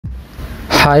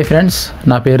Hi friends,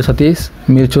 నా పేరు సతీష్.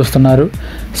 మీరు చూస్తున్నారు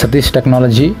సతీష్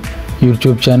టెక్నాలజీ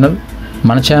యూట్యూబ్ ఛానల్.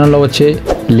 మన ఛానల్లో వచ్చే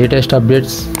లేటెస్ట్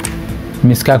అప్డేట్స్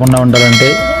మిస్ కాకుండా ఉండాలంటే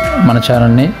మన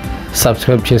ఛానల్ని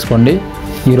సబ్స్క్రైబ్ చేసుకోండి.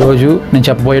 ఈరోజు నేను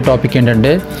చెప్పబోయే టాపిక్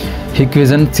ఏంటంటే,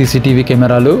 హిక్విజన్ సీసీటీవీ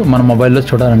కెమెరాలు మన మొబైల్లో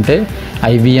చూడాలంటే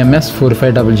Ivms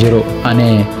 4500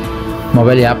 అనే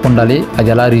మొబైల్ యాప్ ఉండాలి. అది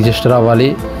ఎలా రిజిస్టర్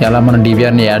అవ్వాలి, ఎలా మన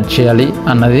DVRని యాడ్ చేయాలి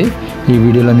అన్నది ఈ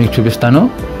వీడియోలో మీకు చూపిస్తాను.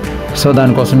 సో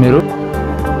దానికోసం మీరు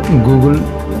గూగుల్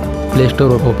ప్లే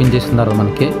స్టోర్ ఓపెన్ చేసిన తర్వాత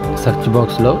మనకి సెర్చ్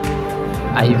బాక్స్లో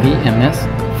Ivms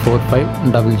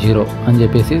 4500 అని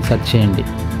చెప్పేసి సెర్చ్ చేయండి.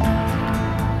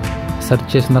 సెర్చ్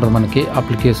చేసిన తర్వాత మనకి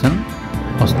అప్లికేషన్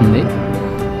వస్తుంది.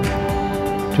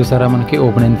 చూసారా, మనకి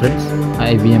ఓపెన్ అయింది ఫ్రెండ్స్.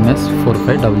 Ivms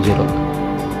 4500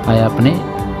 ఆ యాప్ని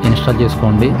ఇన్స్టాల్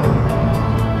చేసుకోండి.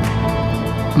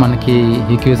 మనకి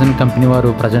హిక్విజన్ కంపెనీ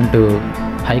వారు ప్రజెంట్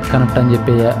హైక్ కనెక్ట్ అని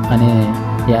చెప్పి అనే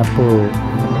యాప్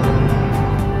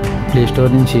ప్లే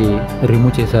స్టోర్ నుంచి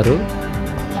రిమూవ్ చేశారు.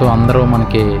 సో అందరూ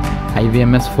మనకి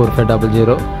Ivms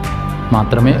 4500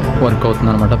 మాత్రమే వర్క్ అవుతుంది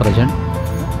అనమాట ప్రజెంట్.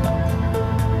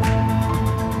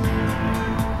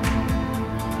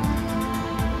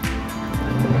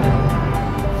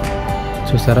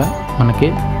 చూసారా, మనకి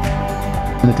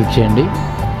క్లిక్ చేయండి.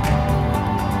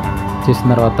 చేసిన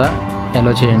తర్వాత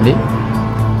అలో చేయండి.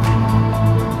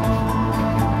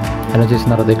 అలో చేసిన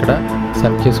తర్వాత ఇక్కడ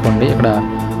సెలెక్ట్ చేసుకోండి. ఇక్కడ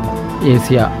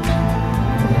ఏసియా,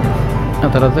 ఆ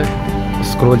తర్వాత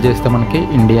స్క్రోల్ చేస్తే మనకి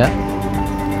ఇండియా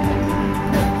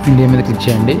మీద క్లిక్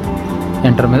చేయండి.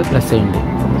 ఎంటర్ మీద ప్రెస్ చేయండి.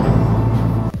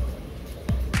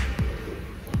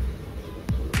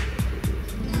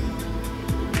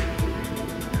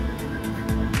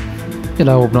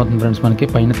 ఇలా ఓపెన్ అవుతుంది ఫ్రెండ్స్. మనకి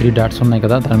పైన 3 డాట్స్ ఉన్నాయి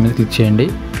కదా, దాని మీద క్లిక్ చేయండి.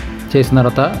 చేసిన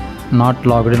తర్వాత నాట్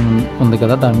లాగ్డ్ ఇన్ ఉంది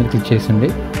కదా, దాని మీద క్లిక్ చేసింది.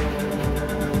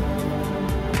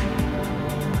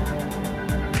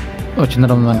 వచ్చిన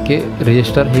తర్వాత మనకి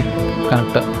రిజిస్టర్ హిక్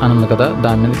కనెక్ట్ అని ఉంది కదా,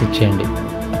 దాని మీద క్లిక్ చేయండి.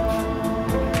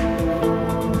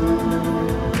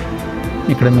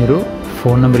 ఇక్కడ మీరు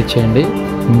ఫోన్ నెంబర్ ఇచ్చేయండి.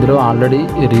 ఇందులో ఆల్రెడీ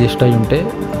రిజిస్టర్ అయి ఉంటే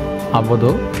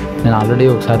అవ్వదు. నేను ఆల్రెడీ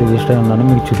ఒకసారి రిజిస్టర్ అయి ఉన్నాను,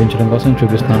 మీకు చూపించడం కోసం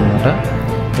చూపిస్తున్నాను అనమాట.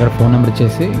 ఇక్కడ ఫోన్ నెంబర్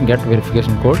ఇచ్చేసి గెట్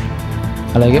వెరిఫికేషన్ కోడ్,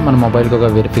 అలాగే మన మొబైల్కి ఒక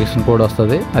వెరిఫికేషన్ కోడ్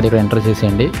వస్తుంది, అది ఇక్కడ ఎంటర్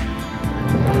చేసేయండి.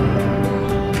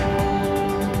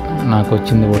 నాకు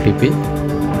వచ్చింది ఓటీపీ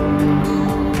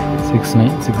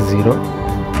 6960.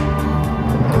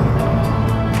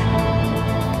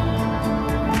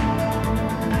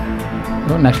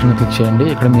 నెక్స్ట్ మీద క్లిక్ చేయండి.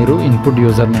 ఇక్కడ మీరు ఇన్పుట్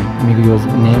యూజర్ నేమ్, మీకు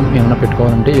యూజర్ నేమ్ ఏమైనా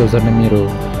పెట్టుకోవాలంటే యూజర్ నేమ్ మీరు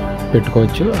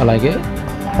పెట్టుకోవచ్చు. అలాగే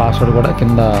పాస్వర్డ్ కూడా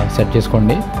కింద సెట్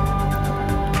చేసుకోండి.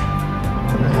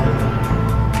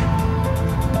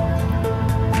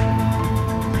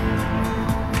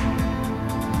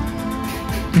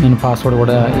 నేను పాస్వర్డ్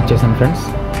కూడా ఇచ్చేసాను ఫ్రెండ్స్.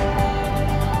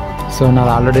 సో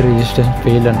నాది ఆల్రెడీ రిజిస్ట్రేషన్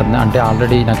ఫెయిల్ అంటుంది, అంటే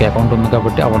ఆల్రెడీ నాకు అకౌంట్ ఉంది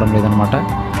కాబట్టి అవ్వడం లేదనమాట.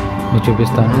 మీకు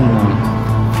చూపిస్తాను. నేను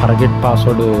ఫర్గెట్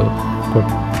పాస్వర్డ్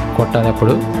కొట్టాలి.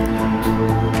 అప్పుడు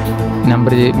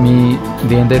నెంబర్ మీ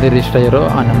దేనిదైతే రిజిస్టర్ అయ్యారో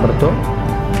ఆ నెంబర్తో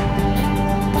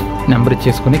నెంబర్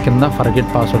ఇచ్చేసుకుని కింద ఫర్గెట్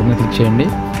పాస్వర్డ్ మీద క్లిక్ చేయండి.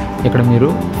 ఇక్కడ మీరు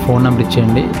ఫోన్ నెంబర్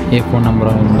ఇచ్చేయండి. ఏ ఫోన్ నెంబర్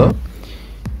ఉందో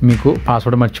మీకు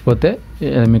పాస్వర్డ్ మర్చిపోతే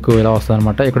మీకు ఇలా వస్తుంది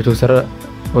అనమాట. ఇక్కడ చూసారా,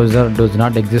 యూజర్ డోస్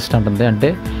నాట్ ఎగ్జిస్ట్ అంటుంది.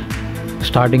 అంటే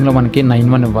స్టార్టింగ్లో మనకి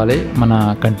 91 ఇవ్వాలి, మన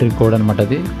కంట్రీ కోడ్ అనమాట.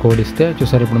 అది కోడ్ ఇస్తే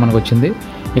చూసారు ఇప్పుడు మనకు వచ్చింది.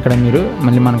 ఇక్కడ మీరు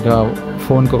మళ్ళీ మనకు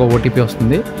ఫోన్కి ఒక ఓటీపీ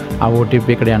వస్తుంది. ఆ ఓటీపీ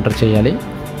ఇక్కడ ఎంటర్ చేయాలి.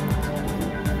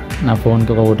 నా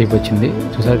ఫోన్కి ఒక ఓటీపీ వచ్చింది.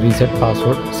 చూసారు, రీసెట్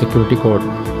పాస్వర్డ్ సెక్యూరిటీ కోడ్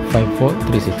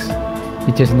 5436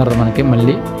 ఇచ్చేసిన తర్వాత మనకి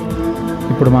మళ్ళీ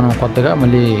ఇప్పుడు మనం కొత్తగా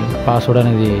మళ్ళీ పాస్వర్డ్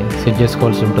అనేది సెట్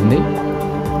చేసుకోవాల్సి ఉంటుంది.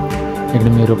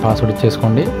 ఇక్కడ మీరు పాస్వర్డ్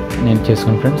ఇచ్చేసుకోండి. నేను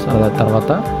చేసుకుని ఫ్రెండ్స్. అలా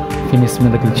తర్వాత ఫినిష్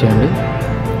మీద క్లిక్ చేయండి.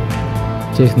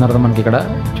 చేసిన తర్వాత మనకి ఇక్కడ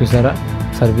చూసారా,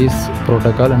 service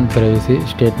protocol and privacy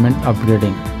statement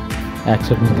upgrading,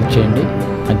 accept మీద క్లిక్ చేయండి.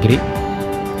 అగ్రి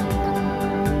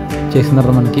చేసిన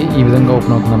తర్వాత మనకి ఈ విధంగా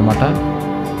ఓపెన్ అవుతుంది అనమాట.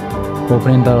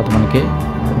 ఓపెన్ అయిన తర్వాత మనకి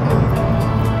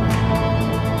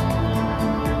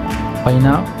పైన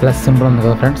ప్లస్ సింబల్ ఉంది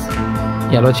కదా ఫ్రెండ్స్,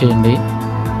 ఎలో చేయండి.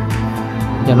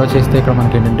 ఎలో చేస్తే ఇక్కడ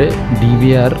మనకి ఏంటంటే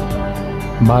DVR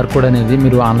బార్ కోడ్ అనేది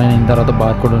మీరు ఆన్లైన్ అయిన తర్వాత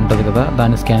బార్ కోడ్ ఉంటుంది కదా,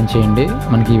 దాన్ని స్కాన్ చేయండి.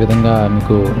 మనకి ఈ విధంగా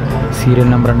మీకు సీరియల్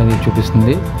నెంబర్ అనేది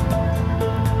చూపిస్తుంది.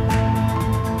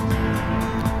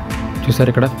 చూసారు,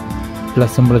 ఇక్కడ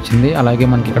ప్లస్ సింబల్ వచ్చింది. అలాగే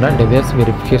మనకి ఇక్కడ డివైస్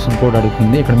వెరిఫికేషన్ కోడ్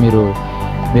అడుగుతుంది. ఇక్కడ మీరు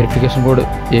వెరిఫికేషన్ కోడ్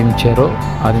ఏమి ఇచ్చారో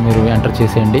అది మీరు ఎంటర్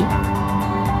చేసేయండి.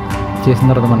 చేసిన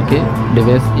తర్వాత మనకి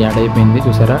డివైస్ యాడ్ అయిపోయింది.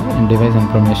 చూసారా, డివైస్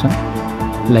ఇన్ఫర్మేషన్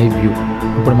లైవ్ వ్యూ.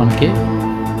 ఇప్పుడు మనకి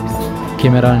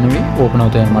కెమెరా అనేవి ఓపెన్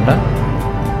అవుతాయి అన్నమాట.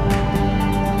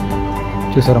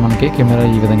 చూసారా, మనకి కెమెరా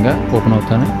ఈ విధంగా ఓపెన్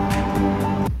అవుతాయి.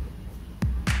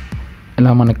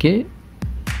 ఇలా మనకి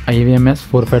IVMS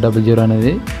 4500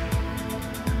 అనేది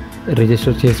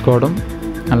రిజిస్టర్ చేసుకోవడం.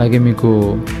 అలాగే మీకు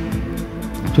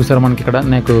చూసారా మనకి ఇక్కడ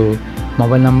నాకు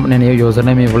మొబైల్ నెంబర్ నేను ఏ యూజర్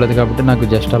నేమ్ ఇవ్వలేదు కాబట్టి నాకు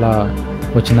జస్ట్ అలా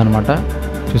వచ్చిందనమాట.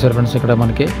 చూసారు ఫ్రెండ్స్, ఇక్కడ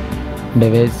మనకి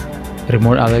డివైస్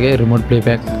రిమోట్ అలాగే రిమోట్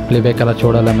ప్లేబ్యాక్ ఎలా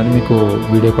చూడాలన్నది మీకు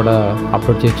వీడియో కూడా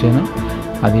అప్లోడ్ చేసాను.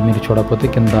 అది మీరు చూడకపోతే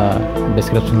కింద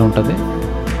డిస్క్రిప్షన్లో ఉంటుంది,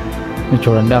 మీరు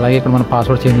చూడండి. అలాగే ఇక్కడ మనం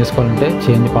పాస్వర్డ్ చేంజ్ చేసుకోవాలంటే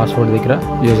చేంజ్ పాస్వర్డ్ దగ్గర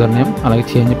యూజర్ నేమ్ అలాగే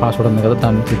చేంజ్ పాస్వర్డ్ ఉంది కదా,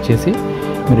 దాన్ని క్లిక్ చేసి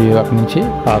మీరు అక్కడి నుంచి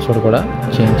పాస్వర్డ్ కూడా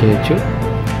చేంజ్ చేయొచ్చు.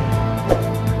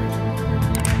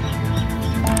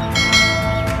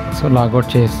 సో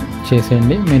లాగౌట్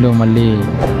చేసేయండి. మీరు మళ్ళీ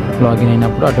లాగిన్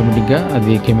అయినప్పుడు ఆటోమేటిక్గా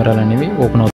అది కెమెరాలు అనేవి ఓపెన్ అవుతాయి.